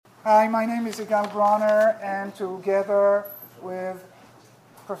Hi, my name is Igal Bronner, and together with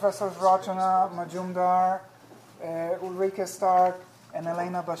Professors Rachana Majumdar, Ulrike Stark, and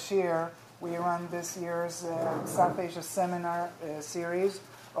Elena Bashir, we run this year's South Asia Seminar series,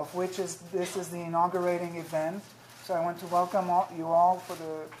 of which this is the inaugurating event. So I want to welcome you all for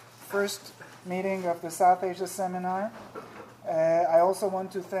the first meeting of the South Asia Seminar. I also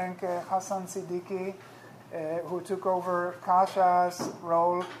want to thank Hassan Siddiqui, who took over Kasha's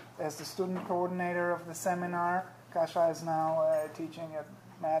role as the student coordinator of the seminar. Kasha is now teaching at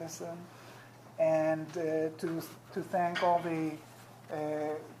Madison. And to thank all the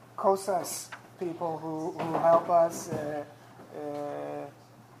COSAS people who help us,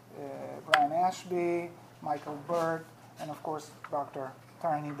 Brian Ashby, Michael Burt, and of course Dr.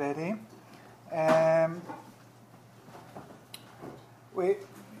 Tarini Bedi.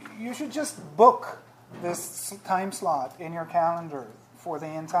 You should just book this time slot in your calendar for the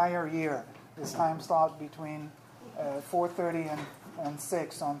entire year, this time slot between 4:30 and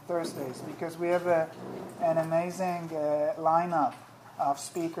 6 on Thursdays, because we have an amazing lineup of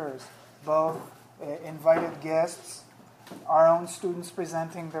speakers, both invited guests, our own students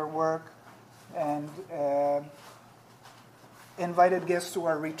presenting their work, and invited guests who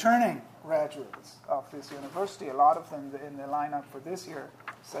are returning graduates of this university, a lot of them in the lineup for this year,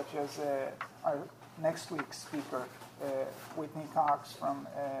 such as our next week's speaker, Whitney Cox from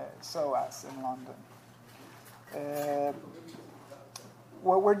SOAS in London.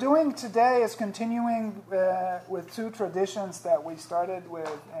 What we're doing today is continuing with two traditions that we started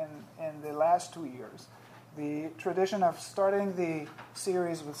with in the last 2 years. The tradition of starting the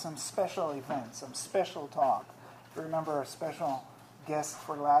series with some special events, some special talk. Remember, our special guest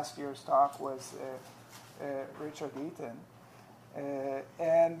for last year's talk was Richard Eaton.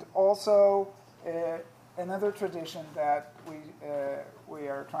 And also another tradition that we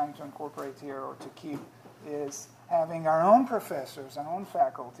are trying to incorporate here or to keep is having our own professors, our own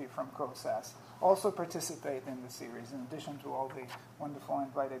faculty from COSAS also participate in the series, in addition to all the wonderful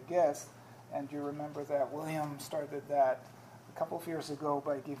invited guests. And you remember that William started that a couple of years ago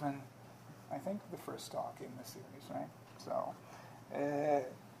by giving, I think, the first talk in the series, right?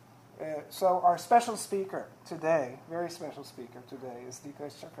 So our special speaker today, very special speaker today, is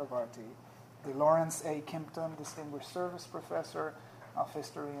Dipesh Chakrabarty, the Lawrence A. Kimpton Distinguished Service Professor of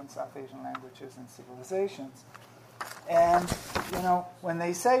History in South Asian Languages and Civilizations. And, when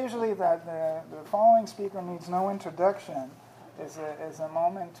they say usually that the following speaker needs no introduction, is a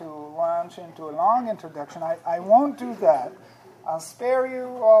moment to launch into a long introduction, I won't do that. I'll spare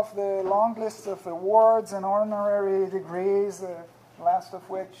you of the long list of awards and honorary degrees, last of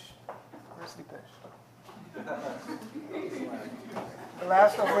which, where's Dipesh? The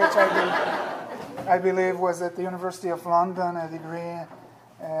last of which I believe was at the University of London, a degree,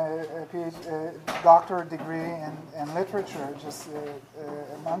 a PhD, doctorate degree in literature just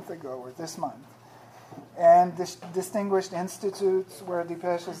a month ago, or this month. And distinguished institutes where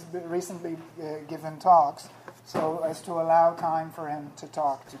Dipesh has recently given talks, so as to allow time for him to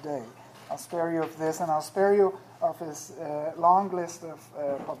talk today. I'll spare you of this, and I'll spare you of his long list of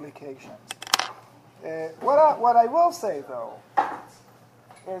publications. What I will say, though,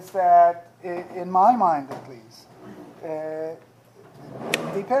 is that, in my mind at least,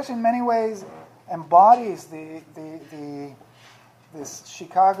 Dipesh in many ways embodies this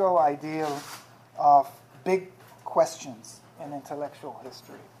Chicago ideal of big questions in intellectual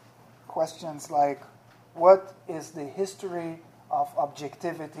history. Questions like, what is the history of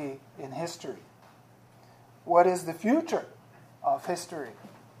objectivity in history? What is the future of history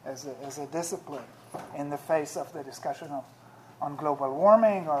as a discipline in the face of the discussion on global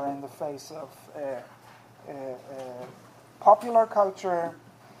warming, or in the face of popular culture?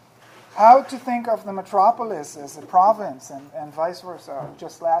 How to think of the metropolis as a province, and vice versa.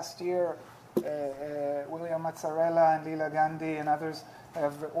 Just last year, William Mazzarella and Leela Gandhi and others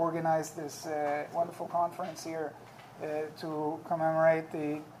have organized this wonderful conference here to commemorate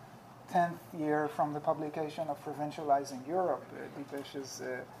the 10th year from the publication of Provincializing Europe, Dipesh's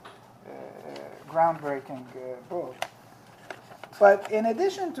groundbreaking book. But in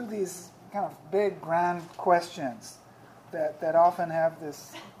addition to these kind of big, grand questions that often have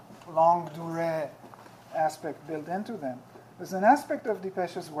this longue durée aspect built into them, there's an aspect of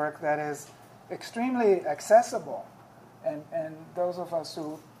Dipesh's work that is extremely accessible, and those of us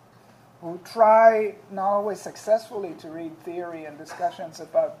who try, not always successfully, to read theory and discussions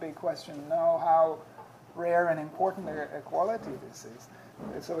about big questions know how rare and important a quality this is.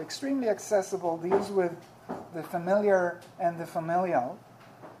 So extremely accessible, deals with the familiar and the familial,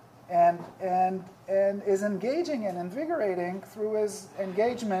 and is engaging and invigorating through his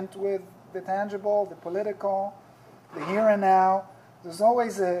engagement with the tangible, the political, the here and now. There's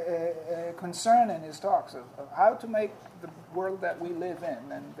always a concern in his talks of how to make the world that we live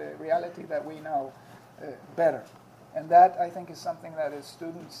in and the reality that we know better. And that, I think, is something that his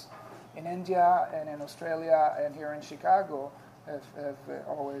students in India and in Australia and here in Chicago have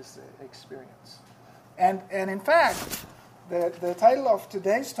always experienced. And in fact, the title of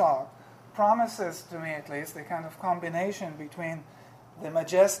today's talk promises, to me at least, a kind of combination between the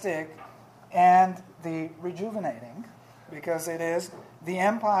majestic and the rejuvenating, because it is the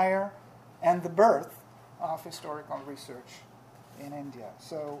empire and the birth of historical research in India.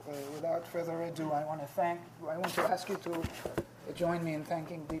 So without further ado, I want to ask you to join me in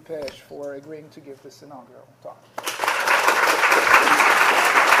thanking Dipesh for agreeing to give this inaugural talk.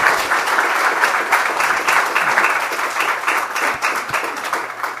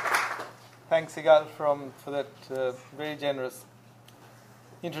 Thanks, Igal, for that very generous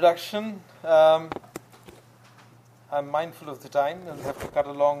introduction. I'm mindful of the time and have to cut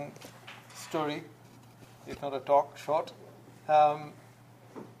a long story, if not a talk, short.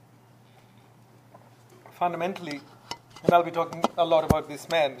 Fundamentally, and I'll be talking a lot about this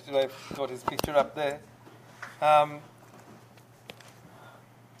man, which is why I've got his picture up there.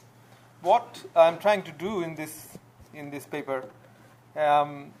 What I'm trying to do in this paper,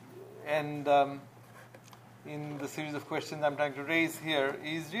 and in the series of questions I'm trying to raise here,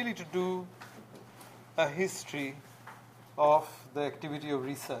 is really to do a history of the activity of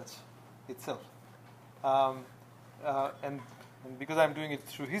research itself. And because I'm doing it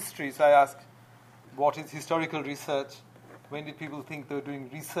through history, so I ask, what is historical research? When did people think they were doing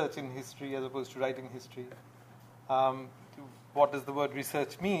research in history as opposed to writing history? What does the word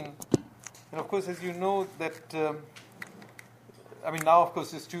research mean? And of course, as you know, that now, of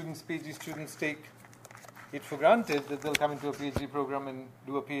course, the PhD students take it for granted that they'll come into a PhD program and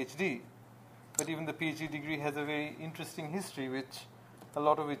do a PhD. But even the PhD degree has a very interesting history, a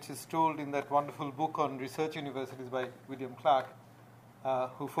lot of which is told in that wonderful book on research universities by William Clark,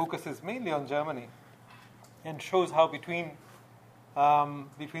 who focuses mainly on Germany and shows how between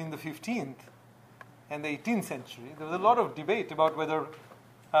the 15th and the 18th century, there was a lot of debate about whether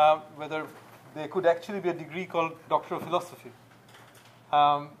there could actually be a degree called Doctor of Philosophy,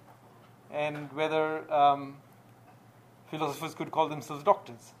 and whether philosophers could call themselves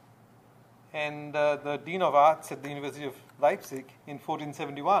doctors. And the Dean of Arts at the University of Leipzig in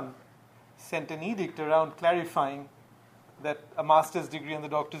 1471 sent an edict around clarifying that a master's degree and the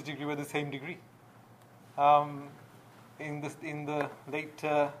doctor's degree were the same degree. In the late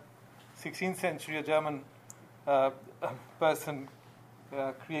 16th century, a German person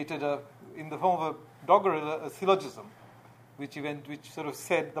created in the form of a doggerel, a syllogism, which sort of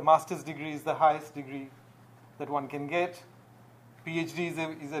said the master's degree is the highest degree that one can get. PhD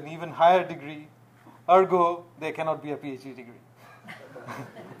is an even higher degree. Ergo, there cannot be a PhD degree.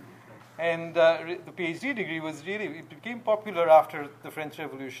 And the PhD degree it became popular after the French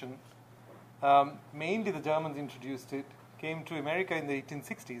Revolution. Mainly the Germans introduced it. Came to America in the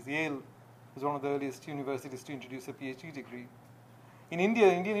 1860s. Yale was one of the earliest universities to introduce a PhD degree. In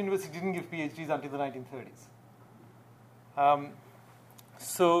India, Indian university didn't give PhDs until the 1930s.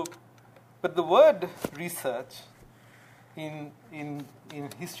 But the word research in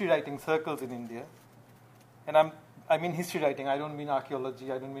history writing circles in India, and I mean history writing, I don't mean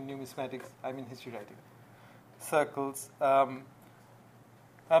archaeology, I don't mean numismatics, I mean history writing circles,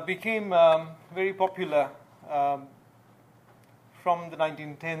 became very popular from the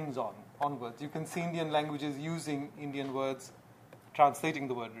 1910s onwards. You can see Indian languages using Indian words, translating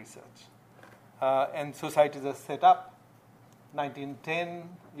the word research. And societies are set up. 1910,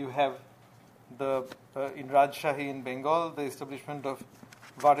 you have in Rajshahi in Bengal, the establishment of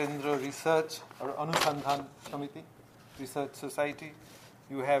Varendra Research or Anusandhan Samiti, Research Society.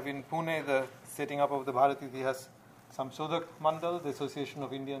 You have in Pune the setting up of the Bharati Itihas Samshodak Mandal, the Association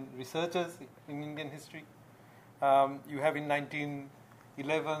of Indian Researchers in Indian History. You have in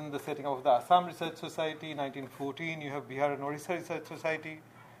 1911 the setting up of the Assam Research Society. 1914 you have Bihar and Orissa Research Society.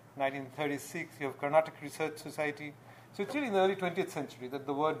 1936 you have Karnataka Research Society. So it's really in the early 20th century that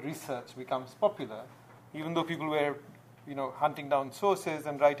the word research becomes popular, even though people were, hunting down sources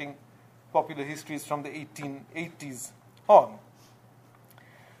and writing popular histories from the 1880s on.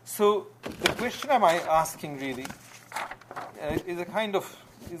 So the question I'm asking really is a kind of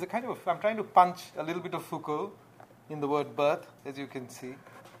I'm trying to punch a little bit of Foucault in the word birth, as you can see,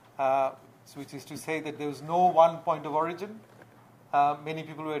 which is to say that there was no one point of origin. Many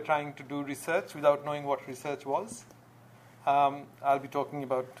people were trying to do research without knowing what research was. I'll be talking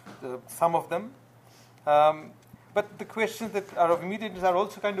about some of them. But the questions that are of immediate interest are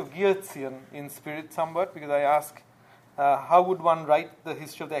also kind of Geertzian in spirit somewhat, because I ask, how would one write the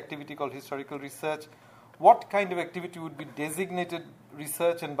history of the activity called historical research? What kind of activity would be designated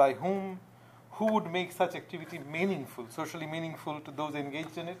research and by whom? Who would make such activity meaningful, socially meaningful to those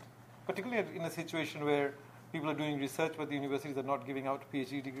engaged in it, particularly in a situation where people are doing research but the universities are not giving out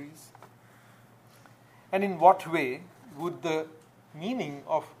PhD degrees? And in what way would the meaning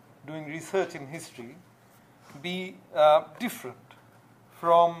of doing research in history be different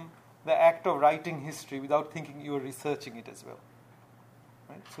from the act of writing history without thinking you are researching it as well?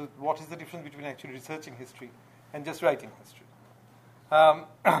 Right? So what is the difference between actually researching history and just writing history?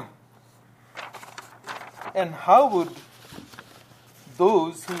 And how would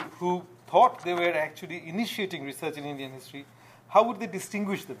those who thought they were actually initiating research in Indian history, how would they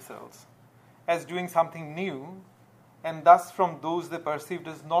distinguish themselves as doing something new, and thus from those they perceived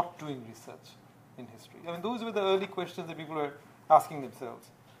as not doing research in history? I mean, those were the early questions that people were asking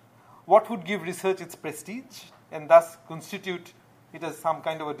themselves. What would give research its prestige and thus constitute it as some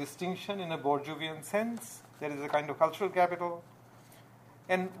kind of a distinction in a Bourdieuian sense? There is a kind of cultural capital.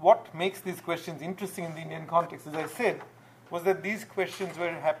 And what makes these questions interesting in the Indian context, as I said, was that these questions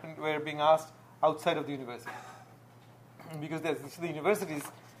were being asked outside of the university. Because the universities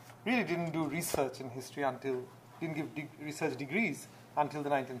really didn't do research in history didn't give research degrees until the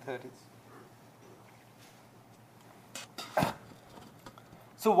 1930s.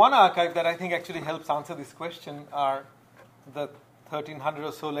 So one archive that I think actually helps answer this question are the 1,300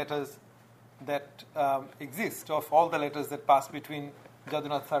 or so letters that exist, of all the letters that passed between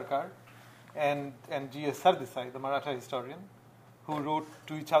Jadunath Sarkar and G.S. Sardesai, the Maratha historian, who wrote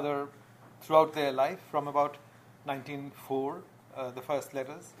to each other throughout their life from about 1904, the first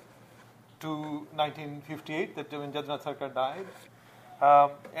letters, to 1958, when Jadunath Sarkar died.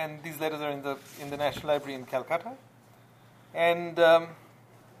 And these letters are in the National Library in Calcutta. And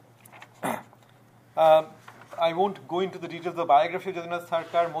I won't go into the details of the biography of Jadunath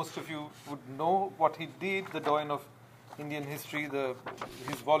Sarkar. Most of you would know what he did, the doyen of Indian history,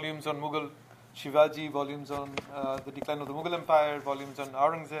 his volumes on Mughal Shivaji, volumes on the decline of the Mughal Empire, volumes on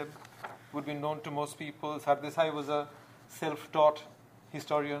Aurangzeb would be known to most people. Sardesai was a self-taught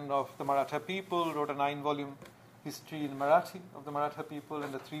historian of the Maratha people, wrote a 9-volume history in Marathi of the Maratha people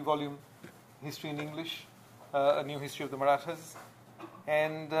and a 3-volume history in English, a new history of the Marathas.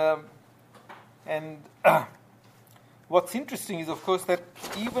 And what's interesting is, of course, that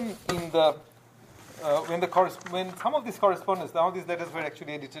even in the when some of these correspondence, some of these letters were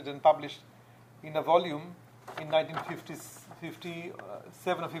actually edited and published in a volume in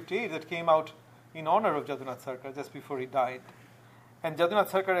 1957 or 58 that came out in honor of Jadunath Sarkar just before he died. And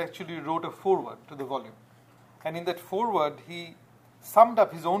Jadunath Sarkar actually wrote a foreword to the volume. And in that foreword, he summed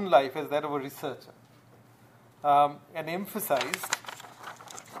up his own life as that of a researcher and emphasized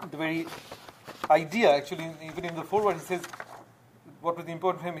the very idea, actually, even in the foreword, he says, what was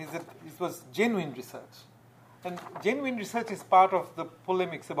important for him is that it was genuine research. And genuine research is part of the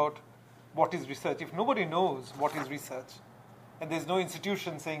polemics about what is research. If nobody knows what is research, and there's no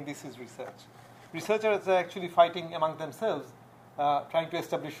institution saying this is research, researchers are actually fighting among themselves, trying to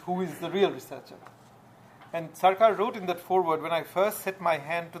establish who is the real researcher. And Sarkar wrote in that foreword, when I first set my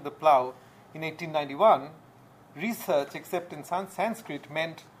hand to the plow in 1891, research, except in Sanskrit,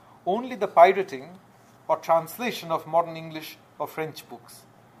 meant only the pirating or translation of modern English or French books.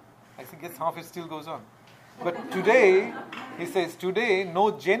 I think some of it still goes on. But today, he says, today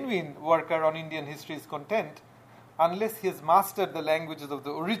no genuine worker on Indian history is content unless he has mastered the languages of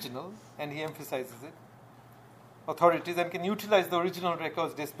the original, and he emphasizes it, authorities, and can utilize the original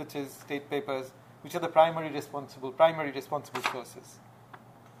records, dispatches, state papers, which are the primary responsible sources.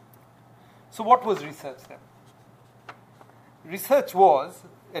 So what was research then? Research was,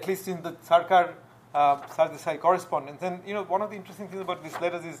 at least in the Sarkar Sardesai correspondence, and one of the interesting things about these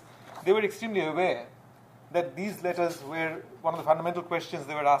letters is they were extremely aware that these letters were one of the fundamental questions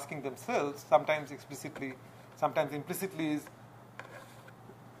they were asking themselves, sometimes explicitly, sometimes implicitly, is,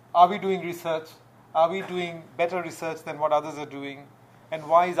 are we doing research? Are we doing better research than what others are doing? And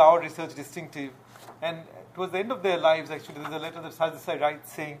why is our research distinctive? And towards the end of their lives, actually, there's a letter that Sardesai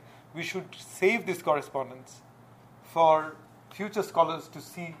writes saying we should save this correspondence for future scholars to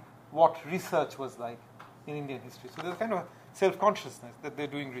see what research was like in Indian history. So there's kind of a self-consciousness that they're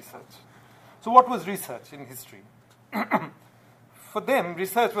doing research. So what was research in history? For them,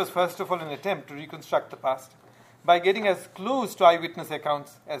 research was first of all an attempt to reconstruct the past by getting as close to eyewitness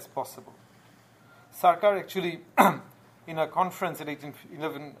accounts as possible. Sarkar actually, in a conference in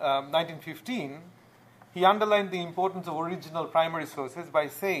 1915, he underlined the importance of original primary sources by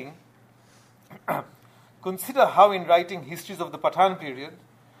saying, consider how in writing histories of the Pathan period,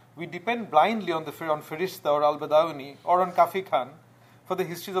 we depend blindly on Firishta or Al-Badauni or on Kafi Khan for the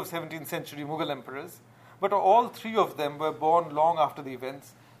histories of 17th century Mughal emperors, but all three of them were born long after the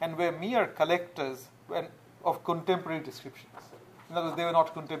events and were mere collectors of contemporary descriptions. In other words, they were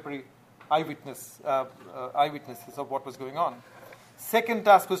not contemporary eyewitnesses of what was going on. Second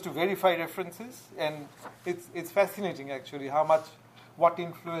task was to verify references, and it's fascinating actually what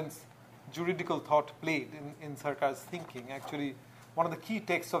influence juridical thought played in Sarkar's thinking. Actually, one of the key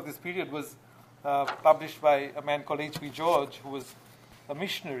texts of this period was published by a man called H.B. George, who was a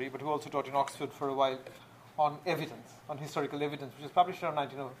missionary, but who also taught in Oxford for a while, on evidence, on historical evidence, which was published around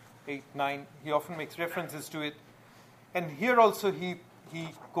 1908-9. He often makes references to it. And here also he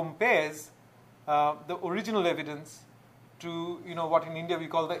compares the original evidence to what in India we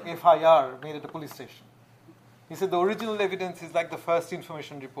call the FIR made at a police station. He said the original evidence is like the first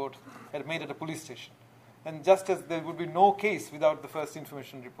information report made at a police station. And just as there would be no case without the first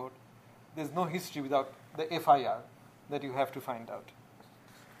information report, there's no history without the FIR that you have to find out.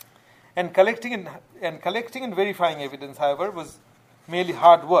 And collecting and verifying evidence, however, was merely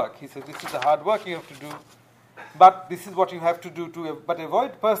hard work. He said, this is the hard work you have to do, but this is what you have to do but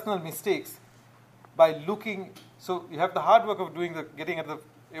avoid personal mistakes by looking. So you have the hard work of getting at the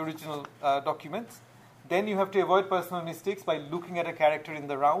original documents. Then you have to avoid personal mistakes by looking at a character in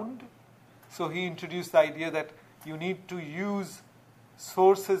the round. So he introduced the idea that you need to use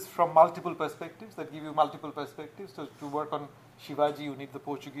sources from multiple perspectives that give you multiple perspectives. So to work on Shivaji, you need the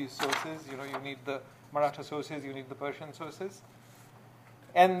Portuguese sources, you need the Maratha sources, you need the Persian sources.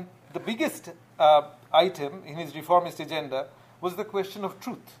 And the biggest item in his reformist agenda was the question of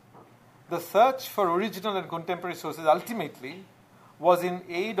truth. The search for original and contemporary sources ultimately was in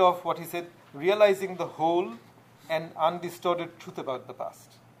aid of what he said, realizing the whole and undistorted truth about the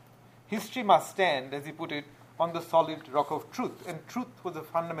past. History must stand, as he put it, on the solid rock of truth. And truth was a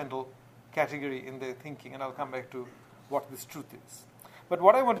fundamental category in their thinking, and I'll come back to what this truth is. But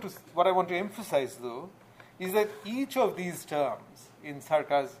what I want to emphasize, though, is that each of these terms in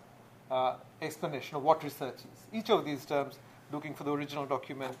Sarkar's explanation of what research is, each of these terms, looking for the original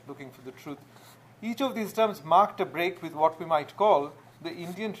document, looking for the truth, each of these terms marked a break with what we might call the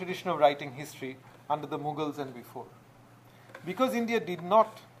Indian tradition of writing history under the Mughals and before. Because India did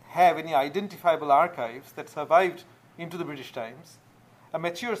not have any identifiable archives that survived into the British times, a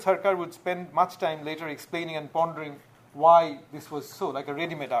mature Sarkar would spend much time later explaining and pondering why this was so, like a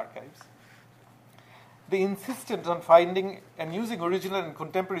ready-made archives. The insistence on finding and using original and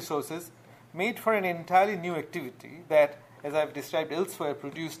contemporary sources made for an entirely new activity that, as I've described elsewhere,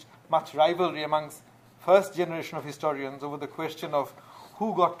 produced much rivalry amongst first generation of historians over the question of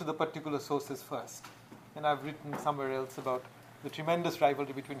who got to the particular sources first. And I've written somewhere else about the tremendous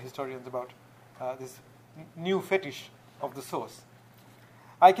rivalry between historians about this new fetish of the source.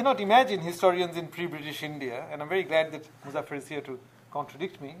 I cannot imagine historians in pre-British India, and I'm very glad that Muzaffar is here to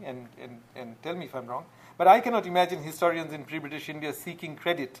contradict me and tell me if I'm wrong, but I cannot imagine historians in pre-British India seeking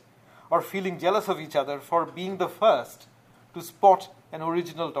credit or feeling jealous of each other for being the first to spot an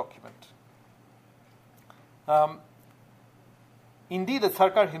original document. Indeed, as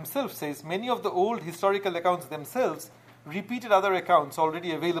Sarkar himself says, many of the old historical accounts themselves repeated other accounts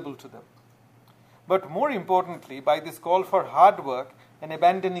already available to them. But more importantly, by this call for hard work and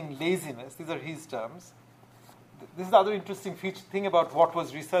abandoning laziness, these are his terms. This is the other interesting thing about what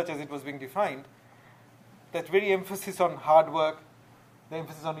was research as it was being defined, that very emphasis on hard work, the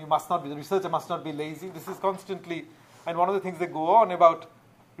emphasis on the researcher must not be lazy. This is constantly, and one of the things that go on about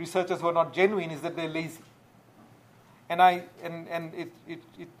researchers who are not genuine is that they're lazy. And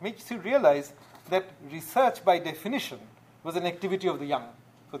it makes you realize that research by definition was an activity of the young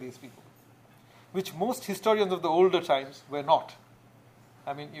for these people, which most historians of the older times were not.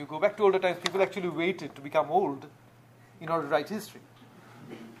 I mean, you go back to older times, people actually waited to become old in order to write history.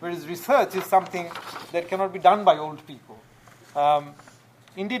 Whereas research is something that cannot be done by old people.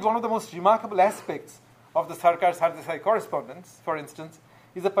 Indeed, one of the most remarkable aspects of the Sarkar Sardesai correspondence, for instance,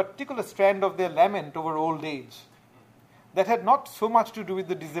 is a particular strand of their lament over old age that had not so much to do with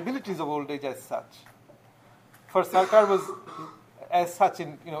the disabilities of old age as such. For Sarkar was as such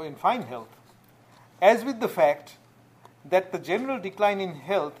in fine health, as with the fact that the general decline in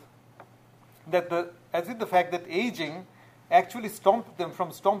health, as with the fact that aging actually stopped them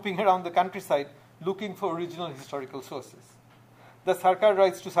from stomping around the countryside looking for original historical sources. The Sarkar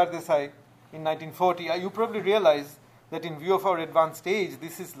writes to Sardesai in 1940, you probably realize that in view of our advanced age,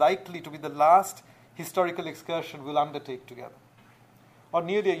 this is likely to be the last historical excursion we'll undertake together. Or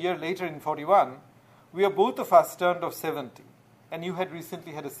nearly a year later in 41, We are both of us turned of 70, and you had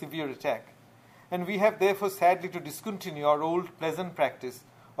recently had a severe attack, and we have therefore sadly to discontinue our old pleasant practice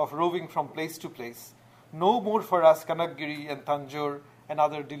of roving from place to place. No more for us Kanakgiri and Tanjore and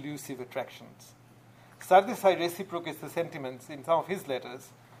other delusive attractions. Sardesai reciprocates the sentiments in some of his letters.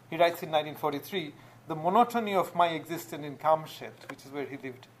 He writes in 1943, the monotony of my existence in Kamshet, which is where he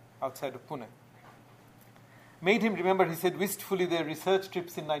lived outside of Pune, made him remember, he said wistfully, their research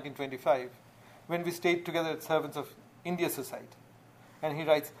trips in 1925 when we stayed together at Servants of India Society. And he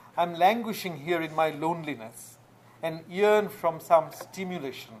writes, I'm languishing here in my loneliness and yearn from some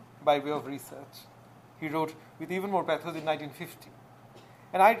stimulation by way of research. He wrote with even more pathos in 1950.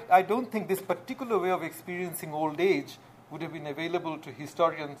 And I don't think this particular way of experiencing old age would have been available to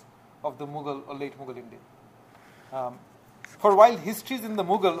historians of the Mughal or late Mughal India. For while histories in the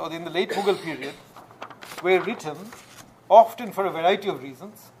Mughal or in the late Mughal period were written, often for a variety of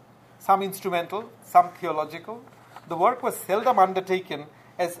reasons, some instrumental, some theological, the work was seldom undertaken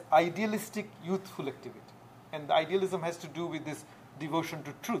as idealistic youthful activity. And the idealism has to do with this devotion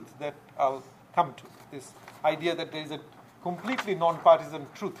to truth that I'll come to, this idea that there is a completely non-partisan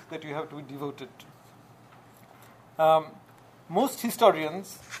truth that you have to be devoted to. Most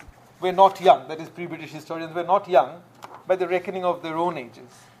historians were not young, that is, pre-British historians were not young by the reckoning of their own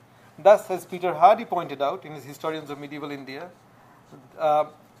ages. Thus, as Peter Hardy pointed out in his Historians of Medieval India,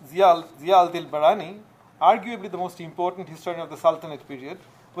 Zia al-Dil Barani, arguably the most important historian of the Sultanate period,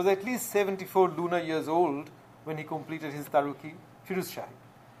 was at least 74 lunar years old when he completed his Taruki Firuz Shahi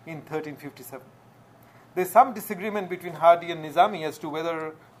in 1357. There is some disagreement between Hardy and Nizami as to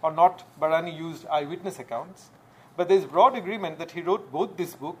whether or not Barani used eyewitness accounts, but there is broad agreement that he wrote both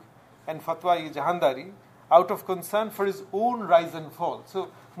this book and Fatwa-i-Jahandari out of concern for his own rise and fall.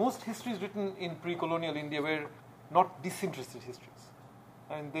 So most histories written in pre-colonial India were not disinterested histories,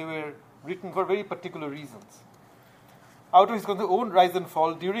 and they were written for very particular reasons. Out of his own rise and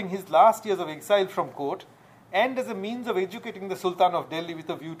fall during his last years of exile from court, and as a means of educating the Sultan of Delhi with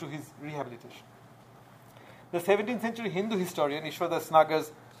a view to his rehabilitation. The 17th century Hindu historian Ishwardas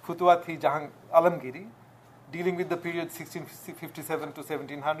Nagar's Futuhat-i Alamgiri, dealing with the period 1657 to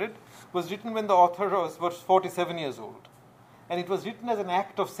 1700, was written when the author was 47 years old. And it was written as an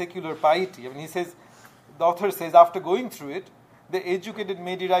act of secular piety. I mean, the author says, after going through it, the educated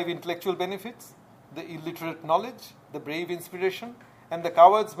may derive intellectual benefits, the illiterate knowledge, the brave inspiration, and the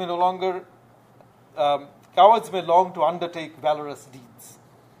cowards may long to undertake valorous deeds.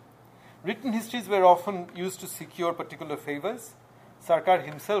 Written histories were often used to secure particular favors. Sarkar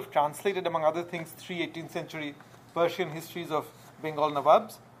himself translated, among other things, 3 18th century Persian histories of Bengal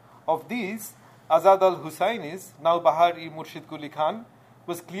Nawabs. Of these, Azad al-Husayni's, now Bahar-i-Murshid Quli Khan,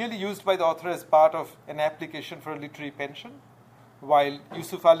 was clearly used by the author as part of an application for a literary pension, while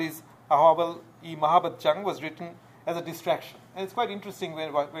Yusuf Ali's Ahwal-i-Mahabat Jang was written as a distraction. And it's quite interesting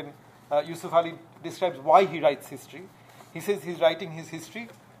when Yusuf Ali describes why he writes history. He says he's writing his history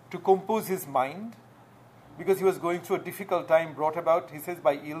to compose his mind, because he was going through a difficult time brought about, he says,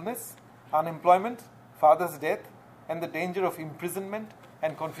 by illness, unemployment, father's death, and the danger of imprisonment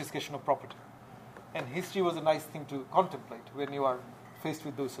and confiscation of property. And history was a nice thing to contemplate when you are faced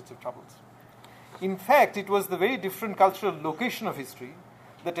with those sorts of troubles. In fact, it was the very different cultural location of history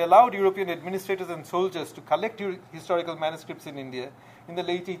that allowed European administrators and soldiers to collect historical manuscripts in India in the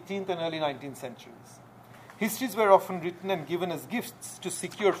late 18th and early 19th centuries. Histories were often written and given as gifts to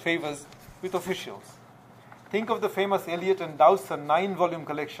secure favors with officials. Think of the famous Eliot and Dowson 9-volume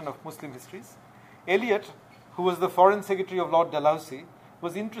collection of Muslim histories. Eliot, who was the Foreign Secretary of Lord Dalhousie,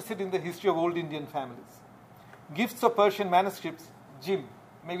 was interested in the history of old Indian families. Gifts of Persian manuscripts, Jim,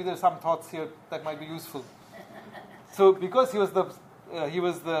 maybe there are some thoughts here that might be useful. So because he was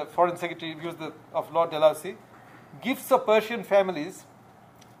the Foreign Secretary of Lord Dalhousie, gifts of Persian families,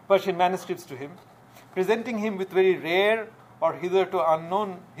 Persian manuscripts to him, presenting him with very rare or hitherto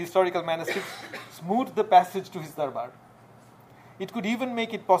unknown historical manuscripts, smoothed the passage to his darbar. It could even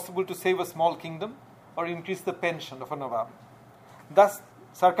make it possible to save a small kingdom or increase the pension of a Nawab. Thus,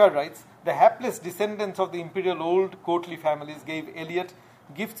 Sarkar writes, the hapless descendants of the imperial old courtly families gave Eliot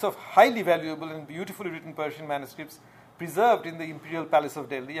gifts of highly valuable and beautifully written Persian manuscripts preserved in the imperial palace of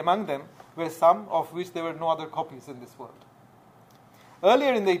Delhi. Among them were some of which there were no other copies in this world.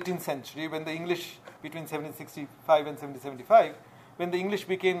 Earlier in the 18th century, when the English, between 1765 and 1775, when the English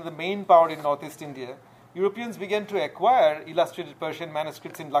became the main power in northeast India, Europeans began to acquire illustrated Persian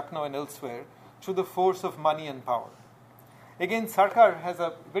manuscripts in Lucknow and elsewhere through the force of money and power. Again, Sarkar has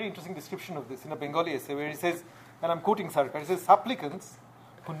a very interesting description of this in a Bengali essay where he says, and I'm quoting Sarkar, he says, supplicants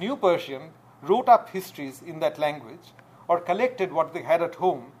who knew Persian wrote up histories in that language or collected what they had at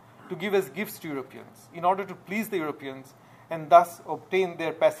home to give as gifts to Europeans in order to please the Europeans and thus obtain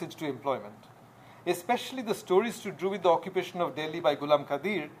their passage to employment. Especially the stories to do with the occupation of Delhi by Ghulam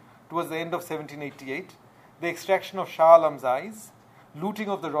Qadir towards the end of 1788, the extraction of Shah Alam's eyes, looting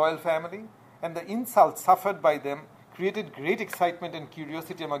of the royal family, and the insults suffered by them created great excitement and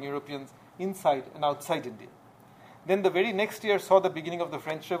curiosity among Europeans inside and outside India. Then the very next year saw the beginning of the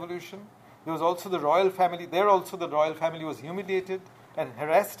French Revolution. There was also the royal family. There also the royal family was humiliated and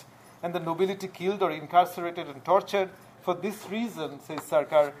harassed, and the nobility killed or incarcerated and tortured. For this reason, says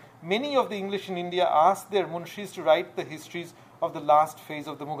Sarkar, many of the English in India asked their munshis to write the histories of the last phase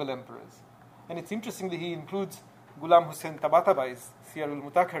of the Mughal emperors. And it's interesting that he includes Ghulam Hussain Tabatabai's Siyarul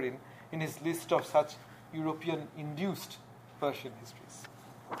Mutakharin in his list of such European-induced Persian histories.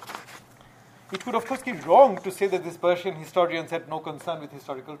 It would, of course, be wrong to say that these Persian historians had no concern with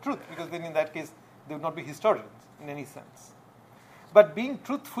historical truth, because then in that case they would not be historians in any sense. But being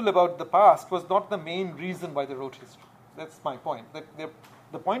truthful about the past was not the main reason why they wrote history. That's my point. That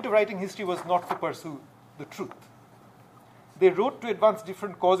the point of writing history was not to pursue the truth. They wrote to advance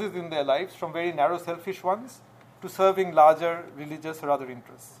different causes in their lives, from very narrow selfish ones to serving larger religious or other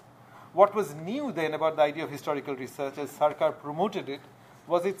interests. What was new then about the idea of historical research, as Sarkar promoted it,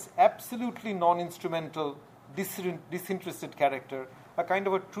 was its absolutely non-instrumental, disinterested character, a kind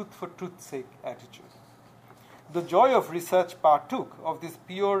of a truth for truth's sake attitude. The joy of research partook of this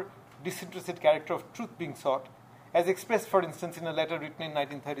pure, disinterested character of truth being sought, as expressed, for instance, in a letter written in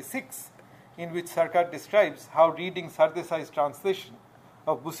 1936, in which Sarkar describes how reading Sardesai's translation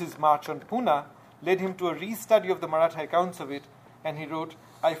of Bussi's March on Pune led him to a restudy of the Maratha accounts of it, and he wrote,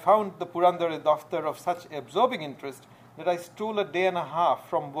 "I found the Purandare Daftar of such absorbing interest that I stole a day and a half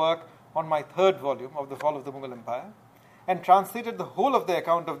from work on my third volume of the Fall of the Mughal Empire, and translated the whole of the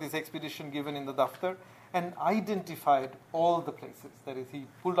account of this expedition given in the Daftar, and identified all the places." That is, he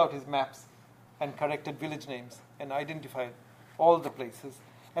pulled out his maps and corrected village names and identified all the places.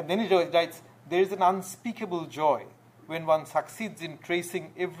 And then he writes, "There is an unspeakable joy when one succeeds in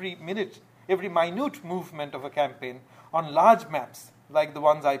tracing every minute movement of a campaign on large maps like the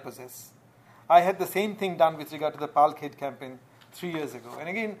ones I possess. I had the same thing done with regard to the Palkhed campaign 3 years ago." And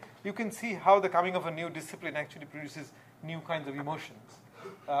again, you can see how the coming of a new discipline actually produces new kinds of emotions,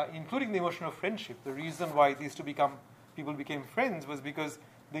 including the emotion of friendship. The reason why these two people became friends was because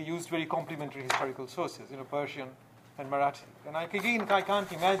they used very complementary historical sources, Persian and Marathi. And I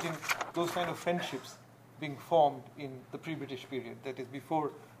can't imagine those kind of friendships being formed in the pre-British period. That is,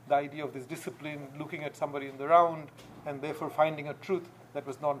 before the idea of this discipline, looking at somebody in the round, and therefore finding a truth that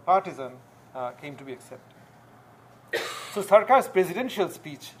was non-partisan, came to be accepted. So Sarkar's presidential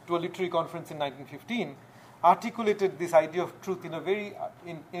speech to a literary conference in 1915 articulated this idea of truth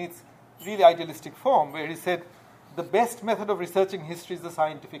in its really idealistic form, where he said, "The best method of researching history is the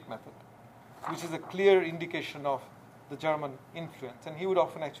scientific method," which is a clear indication of the German influence. And he would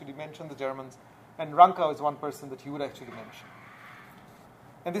often actually mention the Germans, and Ranke is one person that he would actually mention.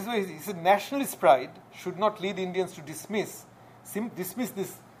 And this way, he said, nationalist pride should not lead Indians to dismiss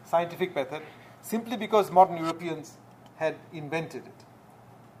this scientific method simply because modern Europeans had invented it.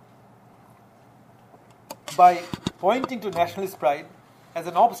 By pointing to nationalist pride as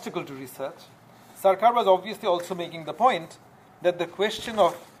an obstacle to research, Sarkar was obviously also making the point that the question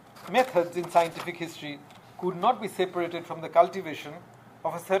of methods in scientific history could not be separated from the cultivation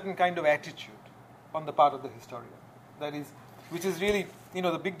of a certain kind of attitude on the part of the historian. That is, which is really,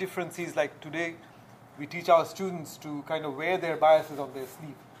 the big difference is, like today, we teach our students to kind of wear their biases on their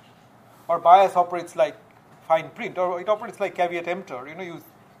sleeve. Or bias operates like fine print, or it operates like caveat emptor.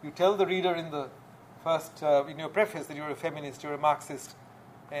 You tell the reader in the first, in your preface, that you're a feminist, you're a Marxist,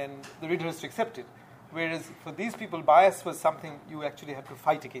 and the reader has to accept it. Whereas for these people, bias was something you actually had to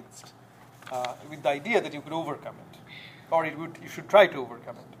fight against, with the idea that you could overcome it, or you should try to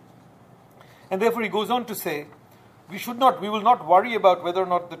overcome it. And therefore he goes on to say, we will not worry about whether or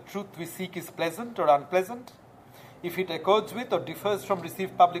not the truth we seek is pleasant or unpleasant. If it accords with or differs from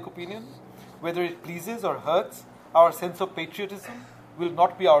received public opinion, whether it pleases or hurts our sense of patriotism, will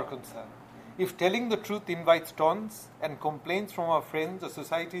not be our concern. If telling the truth invites taunts and complaints from our friends or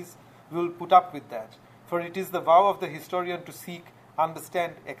societies, we will put up with that. For it is the vow of the historian to seek,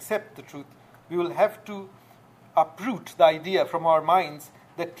 understand, accept the truth. We will have to uproot the idea from our minds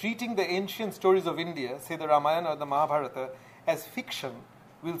that treating the ancient stories of India, say the Ramayana or the Mahabharata, as fiction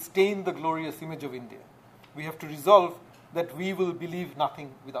will stain the glorious image of India. We have to resolve that we will believe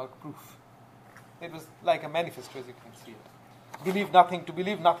nothing without proof. It was like a manifesto, as you can see it. To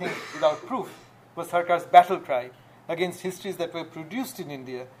believe nothing without proof was Sarkar's battle cry against histories that were produced in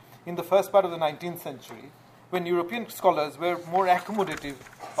India in the first part of the 19th century when European scholars were more accommodative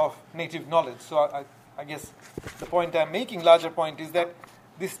of native knowledge. So I guess the point I'm making, larger point, is that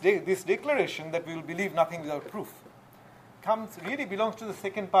this declaration that we will believe nothing without proof really belongs to the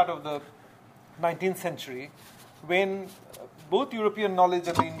second part of the 19th century, when both European knowledge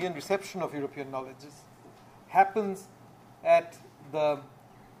and the Indian reception of European knowledge happens at the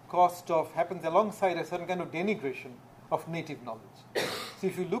cost of, happens alongside a certain kind of denigration of native knowledge. So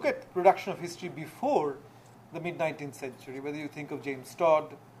if you look at production of history before the mid-19th century, whether you think of James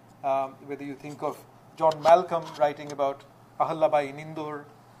Todd, whether you think of John Malcolm writing about Ahallabai in Indore,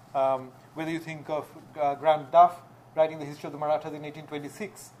 whether you think of Grant Duff writing the history of the Marathas in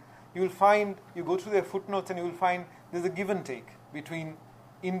 1826, you will find, you go through their footnotes and you will find there's a give and take between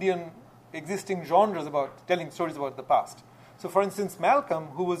Indian existing genres about telling stories about the past. So for instance, Malcolm,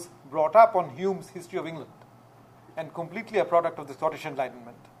 who was brought up on Hume's History of England and completely a product of the Scottish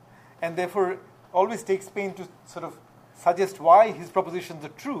Enlightenment, and therefore always takes pains to sort of suggest why his propositions are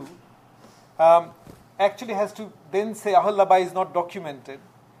true, actually has to then say Ahallabai is not documented,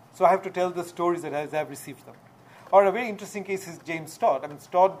 so I have to tell the stories as I have received them. Or a very interesting case is James Todd. I mean,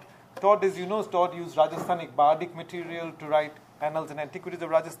 Todd, as you know, Todd used Rajasthanic bardic material to write Annals and Antiquities of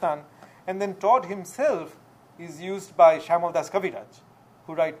Rajasthan, and then Todd himself is used by Shyamal Das Kaviraj,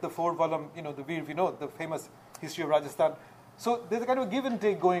 who write the 4-volume, the Veer Vinod, the famous history of Rajasthan. So there's a kind of give and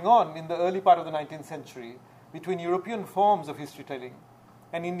take going on in the early part of the 19th century between European forms of history telling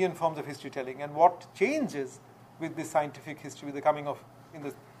and Indian forms of history telling. And what changes with this scientific history, with the coming of, in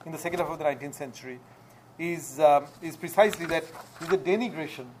the second half of the 19th century, is precisely that there's a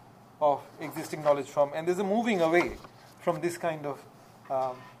denigration of existing knowledge from, and there's a moving away from this kind of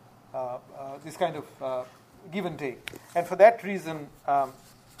give and take. And for that reason,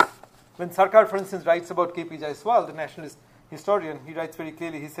 when Sarkar, for instance, writes about K.P. Jaiswal, the nationalist historian, he writes very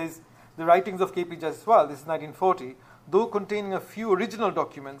clearly, he says, the writings of K.P. Jaiswal, this is 1940, though containing a few original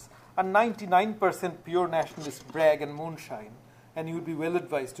documents, are 99% pure nationalist brag and moonshine, and you would be well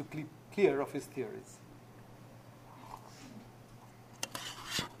advised to keep clear of his theories.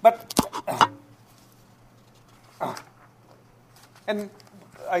 But, and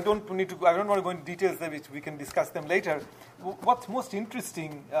I don't want to go into details there, which we can discuss them later. What's most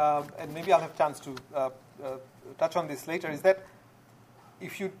interesting, and maybe I'll have a chance to touch on this later, is that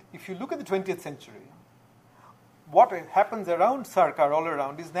if you look at the 20th century, what happens around Sarkar, all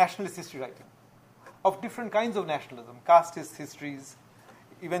around, is nationalist history writing of different kinds of nationalism, casteist histories,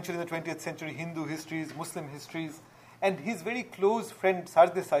 eventually in the 20th century, Hindu histories, Muslim histories, and his very close friend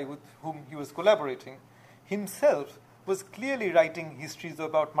Sardesai, with whom he was collaborating, himself was clearly writing histories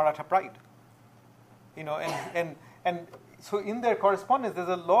about Maratha pride. And so in their correspondence, there's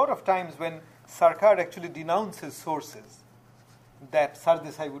a lot of times when Sarkar actually denounces sources that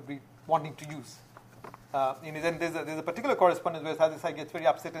Sardesai would be wanting to use. And there's a particular correspondence where Sardesai gets very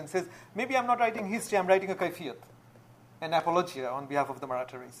upset and says, maybe I'm not writing history, I'm writing a kaifiyat, an apologia on behalf of the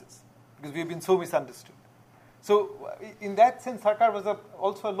Maratha races, because we've been so misunderstood. So in that sense, Sarkar was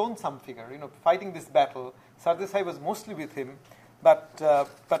also a lonesome figure, fighting this battle. Sardesai was mostly with him, but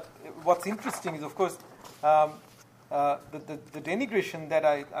what's interesting is, of course, the denigration that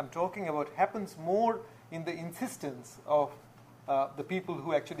I'm talking about happens more in the insistence of the people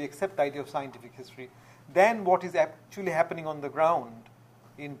who actually accept the idea of scientific history than what is actually happening on the ground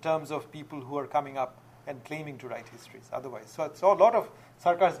in terms of people who are coming up and claiming to write histories otherwise. So a lot of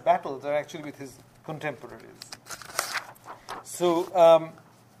Sarkar's battles are actually with his contemporaries. So,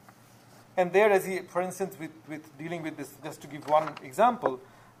 and there, as he, for instance, with dealing with this, just to give one example,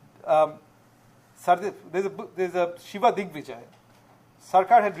 there's a Shiva Digvijay.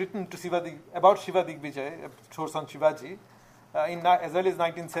 Sarkar had written to about Shiva Digvijay, a source on Shivaji. As early as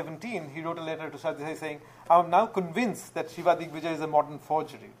 1917, he wrote a letter to Sardesai saying, I am now convinced that Shiva Digvijay is a modern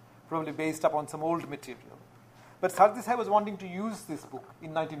forgery, probably based upon some old material. But Sardesai was wanting to use this book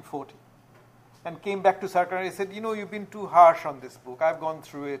in 1940 and came back to Sarkar and said, you've been too harsh on this book. I've gone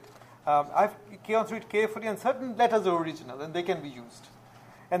through it. I've gone through it carefully, and certain letters are original and they can be used.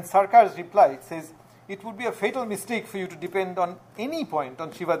 And Sarkar's reply says, it would be a fatal mistake for you to depend on any point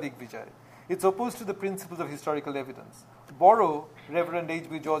on Shiva Digvijay. It's opposed to the principles of historical evidence. Borrow Reverend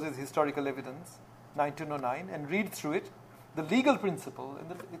H.B. George's Historical Evidence, 1909, and read through it. The legal principle,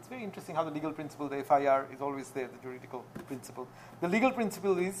 and it's very interesting how the legal principle, the FIR, is always there, the juridical principle. The legal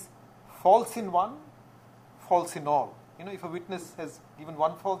principle is false in one, false in all. If a witness has given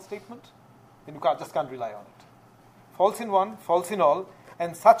one false statement, then you just can't rely on it. False in one, false in all,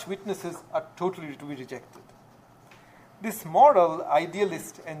 and such witnesses are totally to be rejected. This moral,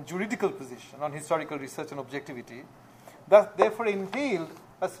 idealist, and juridical position on historical research and objectivity thus therefore entailed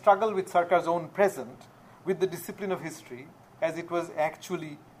a struggle with Sarkar's own present, with the discipline of history as it was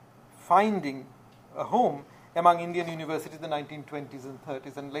actually finding a home among Indian universities in the 1920s and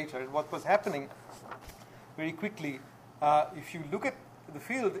 30s and later. And what was happening very quickly, if you look at the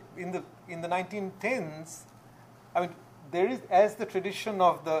field in the 1910s, I mean, there is, as the tradition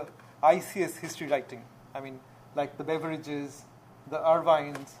of the ICS history writing, I mean, like the Beveridges, the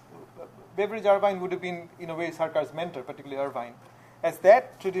Irvines. Beveridge Irvine would have been, in a way, Sarkar's mentor, particularly Irvine. As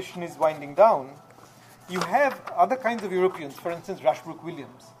that tradition is winding down, you have other kinds of Europeans, for instance, Rushbrook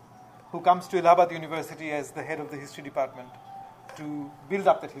Williams, who comes to Allahabad University as the head of the history department to build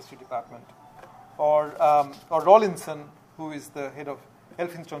up that history department. Or Rawlinson, who is the head of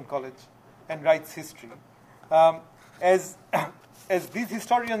Elphinstone College and writes history. As these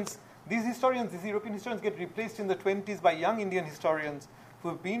European historians get replaced in the 20s by young Indian historians who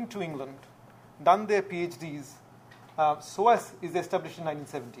have been to England, done their PhDs. SOAS is established in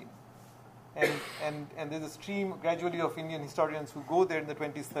 1917. And there's a stream gradually of Indian historians who go there in the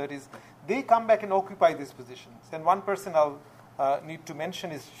 20s, 30s. They come back and occupy these positions. And one person I'll need to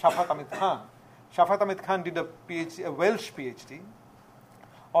mention is Shafat Ahmed Khan. Shafat Ahmed Khan did a Welsh PhD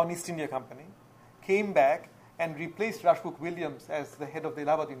on East India Company, came back and replaced Rushbrook Williams as the head of the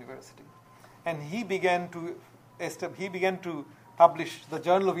Allahabad University. And he began to publish the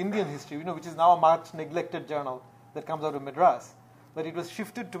Journal of Indian History, which is now a much neglected journal that comes out of Madras. But it was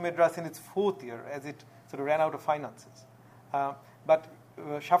shifted to Madras in its fourth year as it sort of ran out of finances. But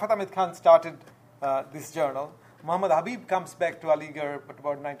Shafat Ahmed Khan started this journal. Muhammad Habib comes back to Aligarh at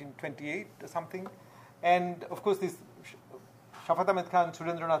about 1928 or something. And of course, this Shafat Ahmed Khan,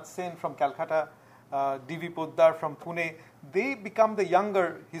 Surendranath Sen from Calcutta, D.V. Poddar from Pune, they become the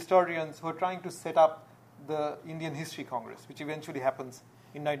younger historians who are trying to set up the Indian History Congress, which eventually happens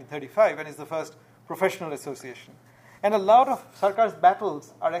in 1935 and is the first professional association. And a lot of Sarkar's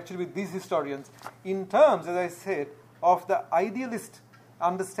battles are actually with these historians in terms, as I said, of the idealist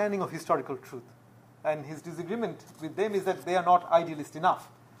understanding of historical truth. And his disagreement with them is that they are not idealist enough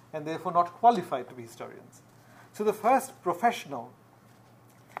and therefore not qualified to be historians. So the first professional,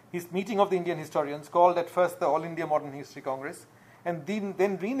 his meeting of the Indian historians, called at first the All India Modern History Congress and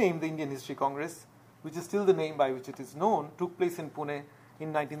then renamed the Indian History Congress, which is still the name by which it is known, took place in Pune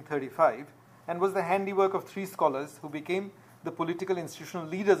in 1935 and was the handiwork of three scholars who became the political institutional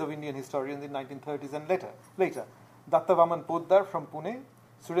leaders of Indian historians in 1930s and later. Dattavaman Poddar from Pune,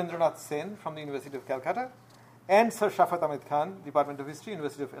 Surendranath Sen from the University of Calcutta, and Sir Shafat Ahmed Khan, Department of History,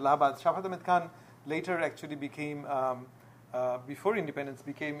 University of Allahabad. Shafat Ahmed Khan later actually became, before independence,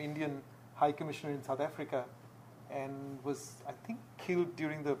 became Indian High Commissioner in South Africa and was, I think, killed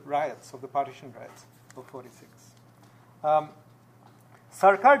during the riots, of the partition riots of 46.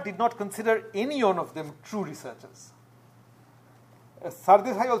 Sarkar did not consider any one of them true researchers.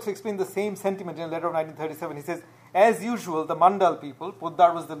 Sardesai also explained the same sentiment in a letter of 1937. He says, as usual, the Mandal people,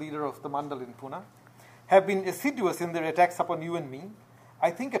 Poddar was the leader of the Mandal in Pune, have been assiduous in their attacks upon you and me.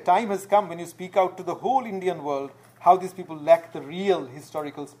 I think a time has come when you speak out to the whole Indian world how these people lack the real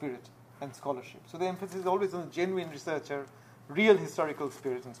historical spirit and scholarship. So the emphasis is always on the genuine researcher, real historical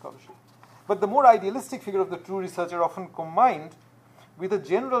spirit and scholarship. But the more idealistic figure of the true researcher often combined with a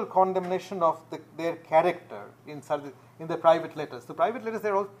general condemnation of their character in their private letters. The private letters,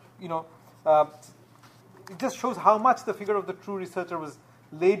 they're all, it just shows how much the figure of the true researcher was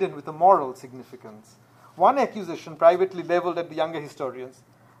laden with a moral significance. One accusation privately leveled at the younger historians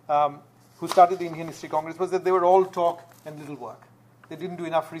who started the Indian History Congress was that they were all talk and little work. They didn't do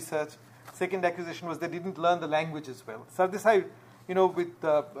enough research. Second accusation was they didn't learn the languages well. Sardesai, with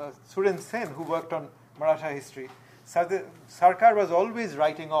Suren Sen, who worked on Maratha history, Sarkar was always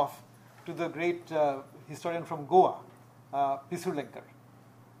writing off to the great historian from Goa, Pisurlenkar,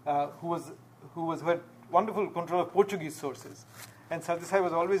 who had wonderful control of Portuguese sources. And Sardesai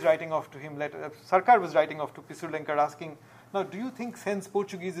was always writing off to him letter. Sarkar was writing off to Pisurlenkar asking, now, do you think Sen's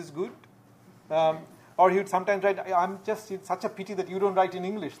Portuguese is good? Or he would sometimes write, it's such a pity that you don't write in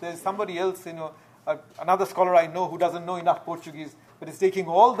English. There's somebody else, another scholar I know who doesn't know enough Portuguese, but is taking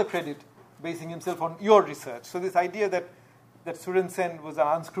all the credit, basing himself on your research. So this idea that Suren Sen was an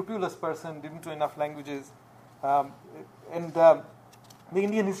unscrupulous person, didn't know enough languages, the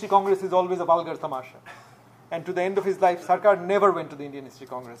Indian History Congress is always a vulgar tamasha. And to the end of his life, Sarkar never went to the Indian History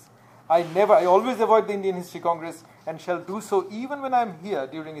Congress. I always avoid the Indian History Congress and shall do so even when I am here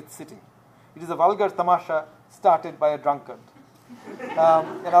during its sitting. It is a vulgar tamasha started by a drunkard.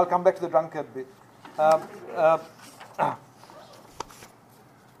 And I'll come back to the drunkard bit. I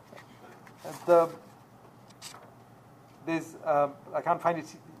can't find it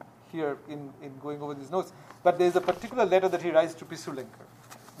here in going over these notes, but there's a particular letter that he writes to Pisurlenkar,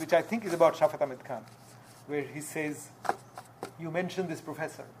 which I think is about Shafat Ahmed Khan. where he says, "You mentioned this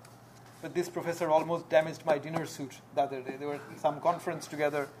professor, but this professor almost damaged my dinner suit the other day. They were at some conference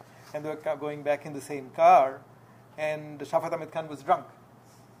together, and they were going back in the same car, and Shafat Ahmed Khan was drunk,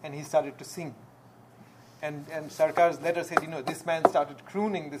 and he started to sing. And Sarkar's letter said, this man started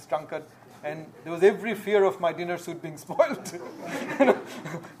crooning, this drunkard, and there was every fear of my dinner suit being spoiled,"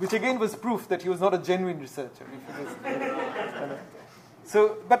 which again was proof that he was not a genuine researcher.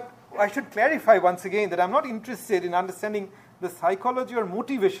 But I should clarify once again that I'm not interested in understanding the psychology or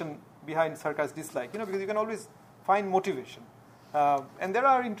motivation behind Sarkar's dislike, because you can always find motivation. And there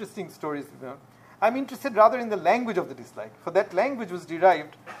are interesting stories. I'm interested rather in the language of the dislike, for that language was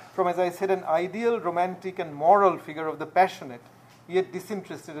derived from, as I said, an ideal, romantic, and moral figure of the passionate, yet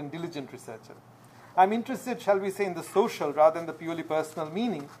disinterested and diligent researcher. I'm interested, shall we say, in the social rather than the purely personal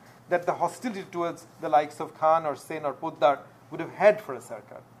meaning that the hostility towards the likes of Khan or Sen or Poddar would have had for a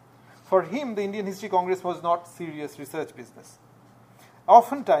Sarkar. For him, the Indian History Congress was not serious research business.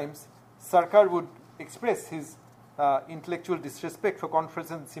 Oftentimes, Sarkar would express his intellectual disrespect for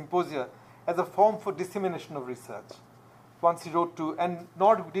conferences and symposia as a form for dissemination of research. Once he wrote to, and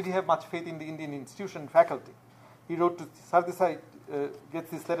nor did he have much faith in the Indian institution faculty. He wrote to Sardesai, gets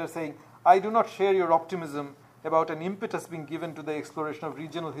this letter saying, "I do not share your optimism about an impetus being given to the exploration of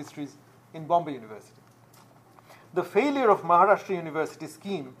regional histories in Bombay University. The failure of Maharashtra University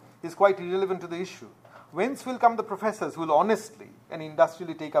scheme is quite irrelevant to the issue. Whence will come the professors who will honestly and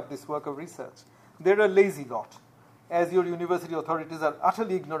industrially take up this work of research? They're a lazy lot, as your university authorities are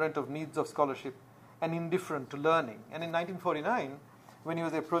utterly ignorant of needs of scholarship and indifferent to learning." And in 1949, when he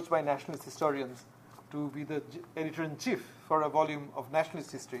was approached by nationalist historians to be the editor-in-chief for a volume of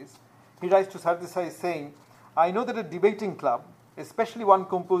nationalist histories, he writes to Sardesai saying, "I know that a debating club, especially one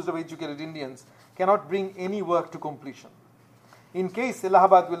composed of educated Indians, cannot bring any work to completion. In case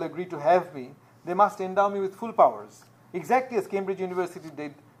Allahabad will agree to have me, they must endow me with full powers, exactly as Cambridge University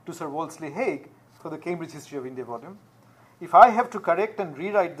did to Sir Wolseley Haig for the Cambridge History of India volume. If I have to correct and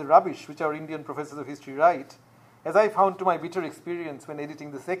rewrite the rubbish which our Indian professors of history write, as I found to my bitter experience when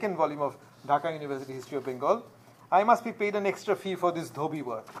editing the second volume of Dhaka University History of Bengal, I must be paid an extra fee for this dhobi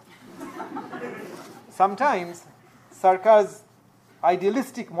work." Sometimes, Sarkar's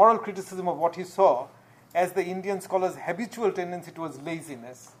idealistic moral criticism of what he saw as the Indian scholar's habitual tendency towards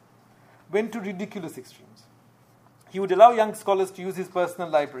laziness went to ridiculous extremes. He would allow young scholars to use his personal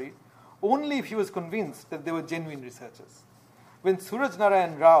library only if he was convinced that they were genuine researchers. When Suraj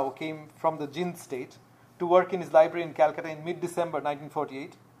Narayan Rao came from the Jind state to work in his library in Calcutta in mid-December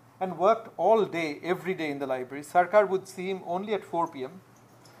 1948 and worked all day, every day in the library, Sarkar would see him only at 4 p.m.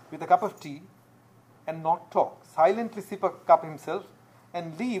 with a cup of tea and not talk, silently sip a cup himself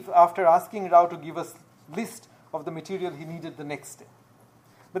and leave after asking Rao to give us list of the material he needed the next day.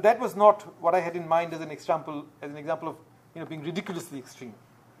 But that was not what I had in mind as an example of being ridiculously extreme.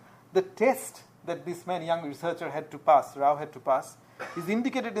 The test that this man, young researcher, Rao had to pass, is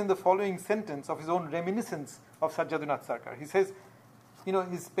indicated in the following sentence of his own reminiscence of Sajjadunath Sarkar. He says,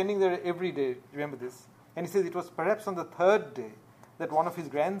 he's spending there every day, remember this, and he says, "It was perhaps on the third day that one of his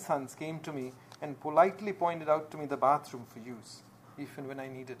grandsons came to me and politely pointed out to me the bathroom for use, if and when I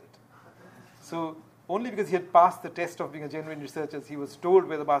needed it." So, only because he had passed the test of being a genuine researcher, he was told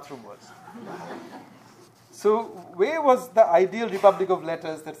where the bathroom was. So, where was the ideal republic of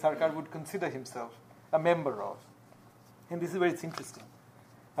letters that Sarkar would consider himself a member of? And this is where it's interesting.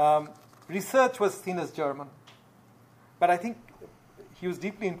 Research was seen as German, but I think he was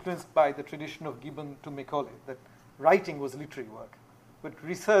deeply influenced by the tradition of Gibbon to Macaulay, that writing was literary work, but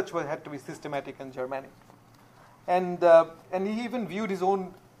research had to be systematic and Germanic. And he even viewed his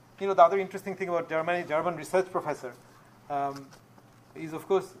own, the other interesting thing about German research professor is, of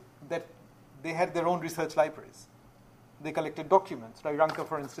course, that they had their own research libraries. They collected documents. Right? Ranke,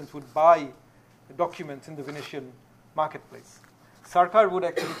 for instance, would buy documents in the Venetian marketplace. Sarkar would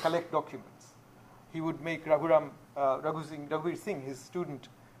actually collect documents. He would make Raghuveer Singh, his student,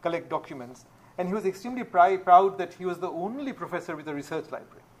 collect documents. And he was extremely proud that he was the only professor with a research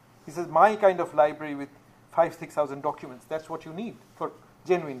library. He says, "My kind of library with 5,000-6,000 documents, that's what you need for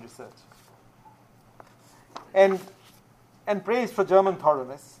genuine research." And praised for German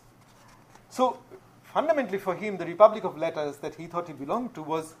thoroughness. So, fundamentally for him, the Republic of Letters that he thought he belonged to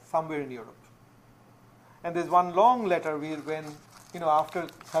was somewhere in Europe. And there's one long letter when, after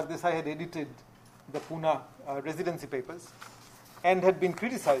Sardesai had edited the Pune residency papers and had been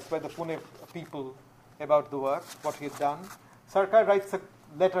criticized by the Pune people about the work, what he had done, Sarkar writes a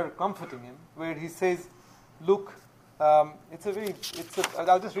letter comforting him where he says, "Look, I'll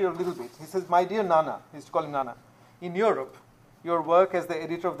just read a little bit. He says, 'My dear Nana,' he used to call him Nana, 'in Europe, your work as the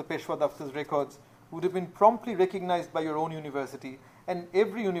editor of the Peshwa Daftar's records would have been promptly recognized by your own university and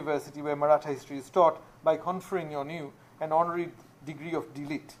every university where Maratha history is taught by conferring on you an honorary degree of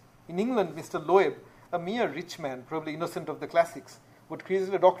D.Litt. In England, Mr. Loeb, a mere rich man, probably innocent of the classics, would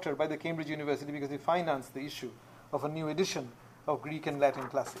create a doctor by the Cambridge University because he financed the issue of a new edition of Greek and Latin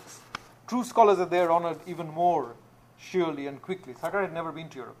classics. True scholars are there honored even more surely and quickly. Sarkar had never been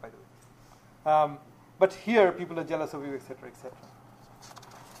to Europe, by the way. But here, people are jealous of you, etc., etc.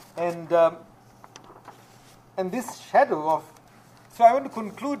 And this shadow of... So I want to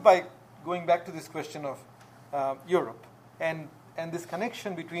conclude by going back to this question of Europe and this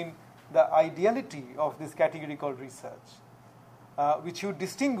connection between the ideality of this category called research, which you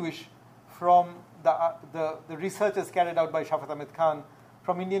distinguish from the research as carried out by Shafat Ahmed Khan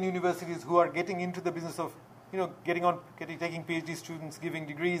from Indian universities who are getting into the business of taking PhD students, giving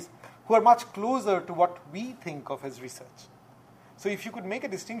degrees, who are much closer to what we think of as research. So if you could make a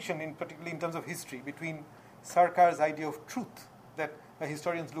distinction, particularly in terms of history, between Sarkar's idea of truth, that a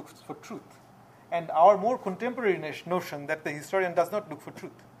historian looks for truth, and our more contemporary notion that the historian does not look for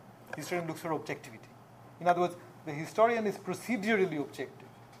truth. The historian looks for objectivity. In other words, the historian is procedurally objective,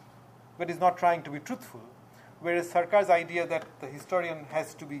 but is not trying to be truthful, whereas Sarkar's idea that the historian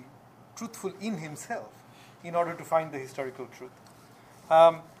has to be truthful in himself in order to find the historical truth.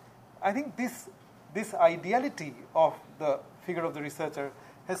 I think this ideality of the figure of the researcher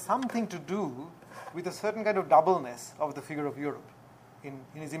has something to do with a certain kind of doubleness of the figure of Europe in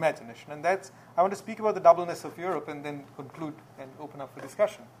his imagination. And I want to speak about the doubleness of Europe and then conclude and open up for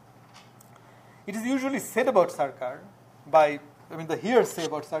discussion. It is usually said about Sarkar the hearsay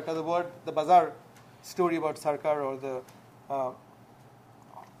about Sarkar, the Bazaar story about Sarkar, or the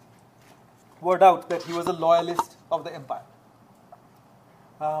word out that he was a loyalist of the empire.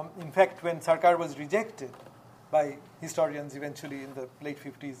 In fact, when Sarkar was rejected by historians eventually in the late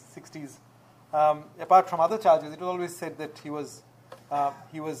 50s, 60s, apart from other charges, it was always said that he was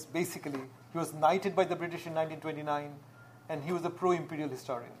knighted by the British in 1929, and he was a pro-imperial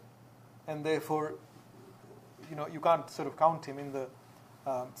historian. And therefore, you can't sort of count him in the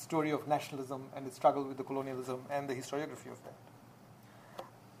story of nationalism and its struggle with the colonialism and the historiography of that.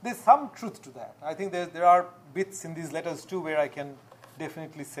 There's some truth to that. I think there are bits in these letters too where I can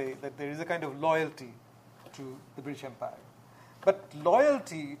definitely say that there is a kind of loyalty to the British Empire. But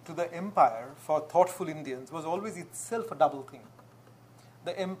loyalty to the empire for thoughtful Indians was always itself a double thing.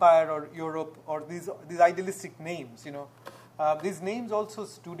 The empire or Europe or these idealistic names, these names also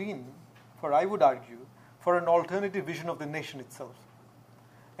stood in for, I would argue, for an alternative vision of the nation itself.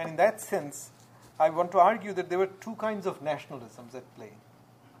 And in that sense, I want to argue that there were two kinds of nationalisms at play.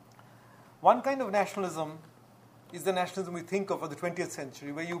 One kind of nationalism is the nationalism we think of the 20th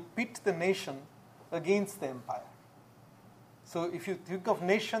century, where you pit the nation against the empire. So if you think of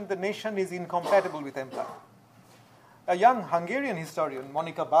nation, the nation is incompatible with empire. A young Hungarian historian,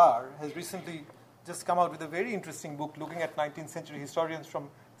 Monika Bar, has recently just come out with a very interesting book looking at 19th century historians from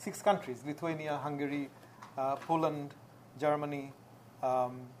 6 countries, Lithuania, Hungary, Poland, Germany,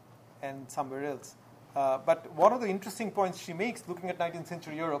 and somewhere else. But one of the interesting points she makes looking at 19th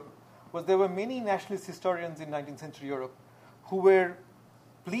century Europe was there were many nationalist historians in 19th century Europe who were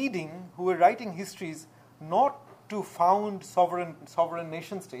writing histories not to found sovereign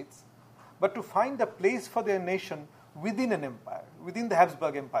nation states, but to find a place for their nation within an empire, within the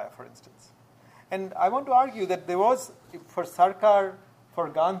Habsburg Empire, for instance. And I want to argue that there was, for Sarkar, for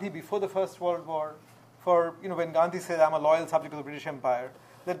Gandhi before the First World War, for when Gandhi said, "I'm a loyal subject of the British Empire,"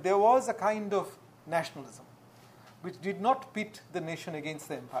 that there was a kind of nationalism which did not pit the nation against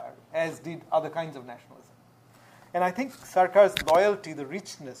the empire, as did other kinds of nationalism. And I think Sarkar's loyalty, the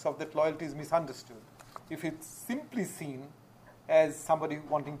richness of that loyalty, is misunderstood if it's simply seen as somebody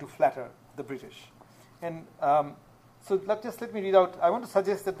wanting to flatter the British. And so let me read out. I want to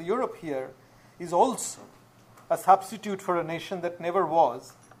suggest that the Europe here is also a substitute for a nation that never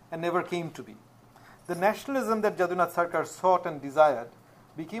was and never came to be. The nationalism that Jadunath Sarkar sought and desired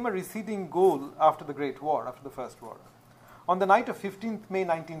became a receding goal after the Great War, after the First War. On the night of 15th May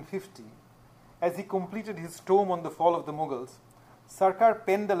 1950, as he completed his tome on the fall of the Mughals, Sarkar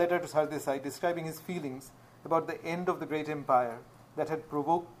penned a letter to Sardesai describing his feelings about the end of the great empire that had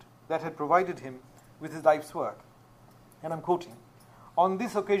provided him with his life's work. And I'm quoting, "On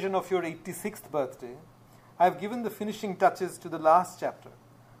this occasion of your 86th birthday, I have given the finishing touches to the last chapter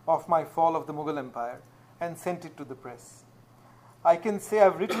of my Fall of the Mughal Empire and sent it to the press. I can say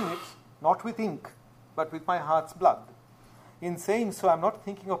I've written it, not with ink, but with my heart's blood. In saying so, I'm not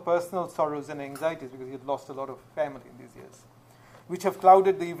thinking of personal sorrows and anxieties, because he had lost a lot of family in these years, which have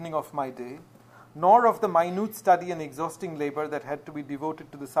clouded the evening of my day, nor of the minute study and exhausting labor that had to be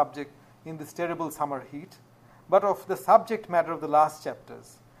devoted to the subject in this terrible summer heat, but of the subject matter of the last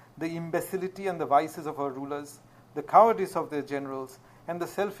chapters, the imbecility and the vices of our rulers, the cowardice of their generals, and the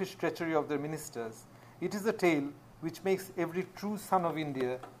selfish treachery of their ministers. It is a tale which makes every true son of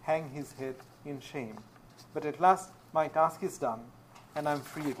India hang his head in shame. But at last my task is done, and I am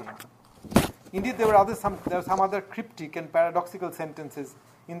free again. Indeed, there were some other cryptic and paradoxical sentences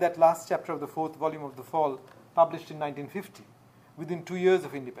in that last chapter of the 4th volume of The Fall, published in 1950, within 2 years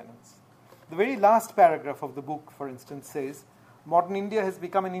of independence. The very last paragraph of the book, for instance, says, "Modern India has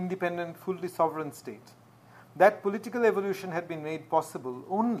become an independent, fully sovereign state. That political evolution had been made possible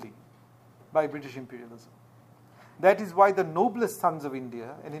only by British imperialism. That is why the noblest sons of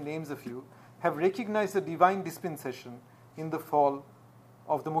India," and he names a few, "have recognized the divine dispensation in the fall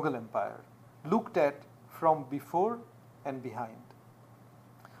of the Mughal Empire, looked at from before and behind."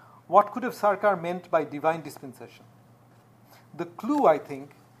 What could have Sarkar meant by divine dispensation? The clue, I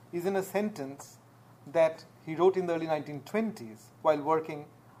think, is in a sentence that he wrote in the early 1920s while working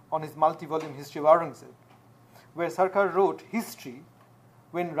on his multi-volume History of Aurangzeb, where Sarkar wrote, "History,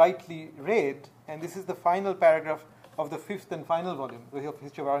 when rightly read," and this is the final paragraph of the 5th and final volume of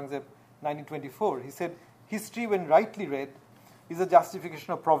History of Aurangzeb, 1924. He said, "History, when rightly read, is a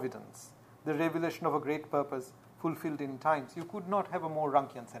justification of providence, the revelation of a great purpose fulfilled in times." You could not have a more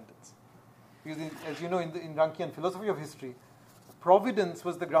Rankian sentence. Because as you know, in Rankian philosophy of history, providence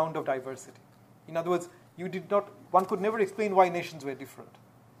was the ground of diversity. In other words, one could never explain why nations were different.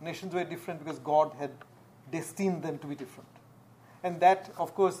 Nations were different because God had destined them to be different. And that,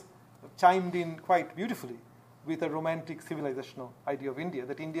 of course, chimed in quite beautifully with a romantic civilizational idea of India,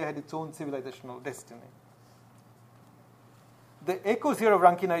 that India had its own civilizational destiny. The echoes here of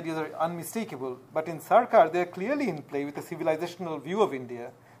Rankian ideas are unmistakable, but in Sarkar they are clearly in play with a civilizational view of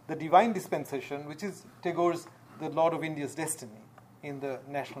India, the divine dispensation, which is Tagore's The Lord of India's Destiny in the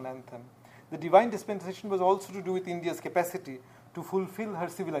national anthem. The divine dispensation was also to do with India's capacity to fulfill her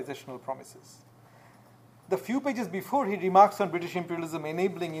civilizational promises. The few pages before he remarks on British imperialism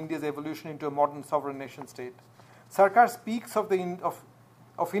enabling India's evolution into a modern sovereign nation state, Sarkar speaks of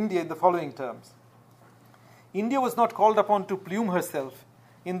India in the following terms. "India was not called upon to plume herself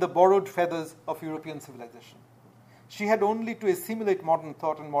in the borrowed feathers of European civilization. She had only to assimilate modern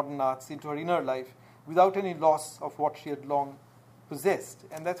thought and modern arts into her inner life without any loss of what she had long possessed."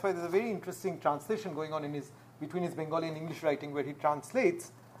 And that's why there's a very interesting translation going on between his Bengali and English writing, where he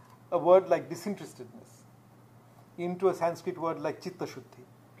translates a word like disinterestedness into a Sanskrit word like chitta shuddhi,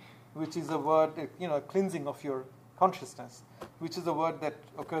 which is a word, a cleansing of your consciousness, which is a word that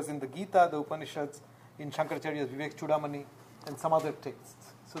occurs in the Gita, the Upanishads, in Shankaracharya's Vivek Chudamani, and some other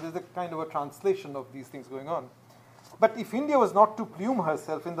texts. So there's a kind of a translation of these things going on. But if India was not to plume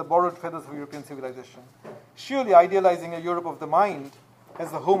herself in the borrowed feathers of European civilization, surely idealizing a Europe of the mind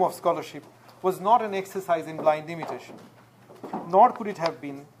as the home of scholarship was not an exercise in blind imitation. Nor could it have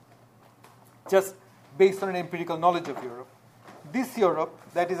been just based on an empirical knowledge of Europe. This Europe,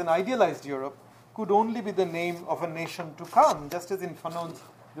 that is an idealized Europe, could only be the name of a nation to come, just as in Fanon's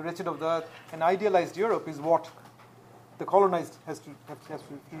The Wretched of the Earth, an idealized Europe is what the colonized has to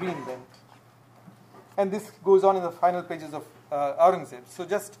reinvent. And this goes on in the final pages of Aurangzeb. So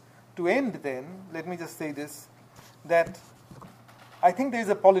just to end then, let me just say this, that I think there is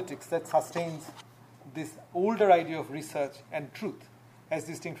a politics that sustains this older idea of research and truth as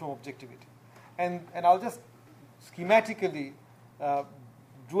distinct from objectivity. And I'll just schematically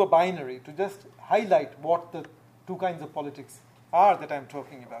do a binary to just highlight what the two kinds of politics are that I'm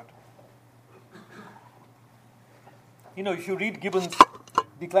talking about. If you read Gibbon's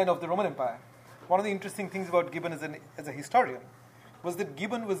Decline of the Roman Empire, one of the interesting things about Gibbon as a historian was that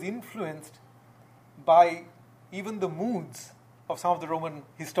Gibbon was influenced by even the moods of some of the Roman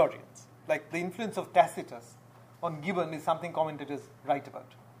historians. Like the influence of Tacitus on Gibbon is something commentators write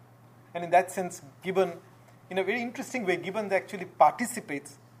about. And in that sense, Gibbon, in a very interesting way, Gibbon actually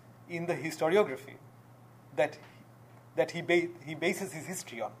participates in the historiography that he bases his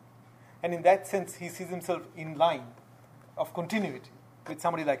history on. And in that sense, he sees himself in line of continuity with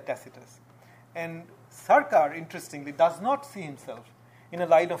somebody like Tacitus. And Sarkar, interestingly, does not see himself in a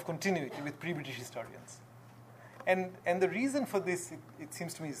line of continuity with pre-British historians. And the reason for this, it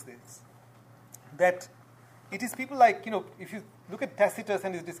seems to me, is this, that it is people like, if you look at Tacitus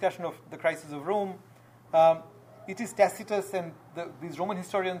and his discussion of the crisis of Rome, it is Tacitus and these Roman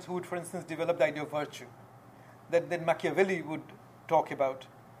historians who would, for instance, develop the idea of virtue, that then Machiavelli would talk about.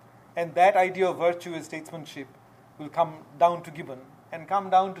 And that idea of virtue as statesmanship will come down to Gibbon and come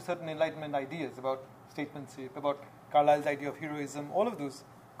down to certain Enlightenment ideas about statesmanship, about Carlyle's idea of heroism, all of those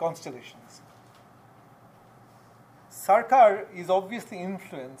constellations. Sarkar is obviously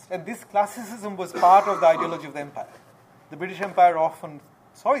influenced, and this classicism was part of the ideology of the empire. The British Empire often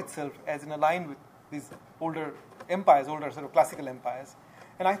saw itself as in a line with these older empires, older sort of classical empires.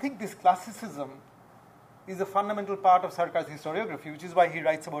 And I think this classicism is a fundamental part of Sarkar's historiography, which is why he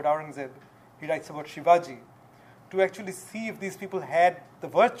writes about Aurangzeb, he writes about Shivaji, to actually see if these people had the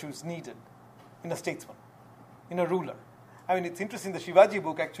virtues needed in a statesman, in a ruler. I mean, it's interesting, the Shivaji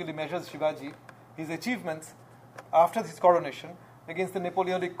book actually measures Shivaji, his achievements after his coronation, against the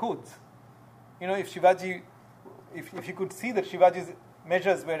Napoleonic codes. You know, if Shivaji, if you could see that Shivaji's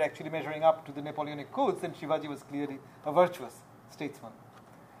measures were actually measuring up to the Napoleonic codes, then Shivaji was clearly a virtuous statesman.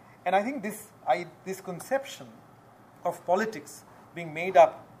 And I think this conception of politics being made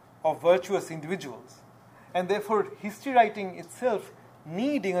up of virtuous individuals, and therefore history writing itself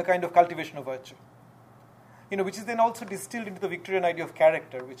needing a kind of cultivation of virtue, you know, which is then also distilled into the Victorian idea of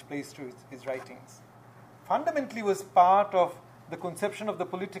character, which plays through his writings, fundamentally was part of the conception of the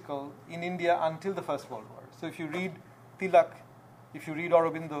political in India until the First World War. So if you read Tilak, if you read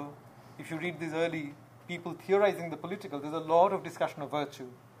Aurobindo, if you read these early people theorizing the political, there's a lot of discussion of virtue,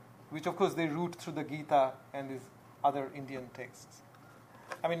 which of course they root through the Gita and these other Indian texts.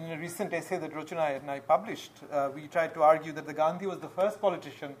 I mean, in a recent essay that Rochana and I published, we tried to argue that the Gandhi was the first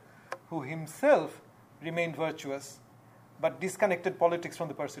politician who himself remained virtuous, but disconnected politics from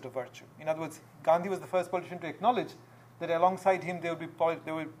the pursuit of virtue. In other words, Gandhi was the first politician to acknowledge that alongside him there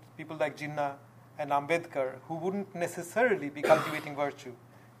were people like Jinnah and Ambedkar who wouldn't necessarily be cultivating virtue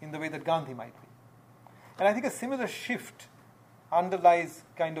in the way that Gandhi might be. And I think a similar shift underlies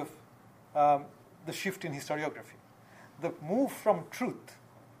kind of the shift in historiography. The move from truth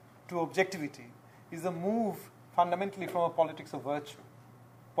to objectivity is a move fundamentally from a politics of virtue,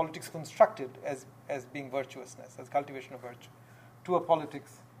 politics constructed as being virtuousness, as cultivation of virtue, to a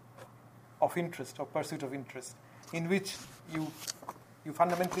politics of interest, or pursuit of interest, in which you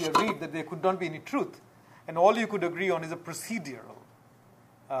fundamentally agreed that there could not be any truth, and all you could agree on is a procedural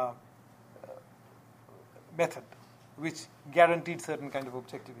method which guaranteed certain kind of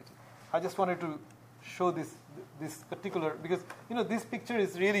objectivity. I just wanted to show this particular, because you know this picture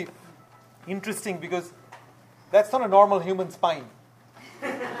is really interesting because that's not a normal human spine.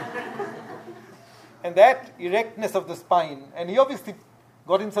 And that erectness of the spine, and he obviously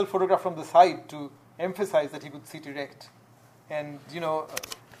got himself photographed from the side to emphasize that he could sit erect. And you know,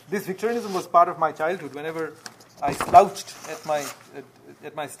 this Victorianism was part of my childhood. Whenever I slouched at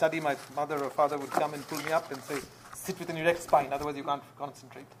my study, my mother or father would come and pull me up and say, sit with an erect spine, otherwise you can't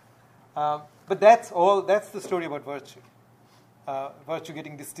concentrate. But that's the story about virtue. Virtue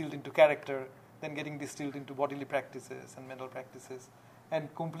getting distilled into character, then getting distilled into bodily practices and mental practices,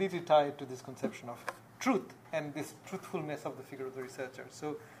 and completely tied to this conception of truth and this truthfulness of the figure of the researcher.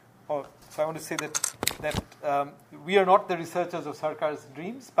 So I want to say that we are not the researchers of Sarkar's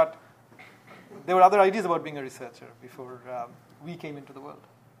dreams, but there were other ideas about being a researcher before we came into the world.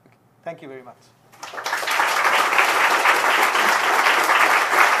 Okay. Thank you very much.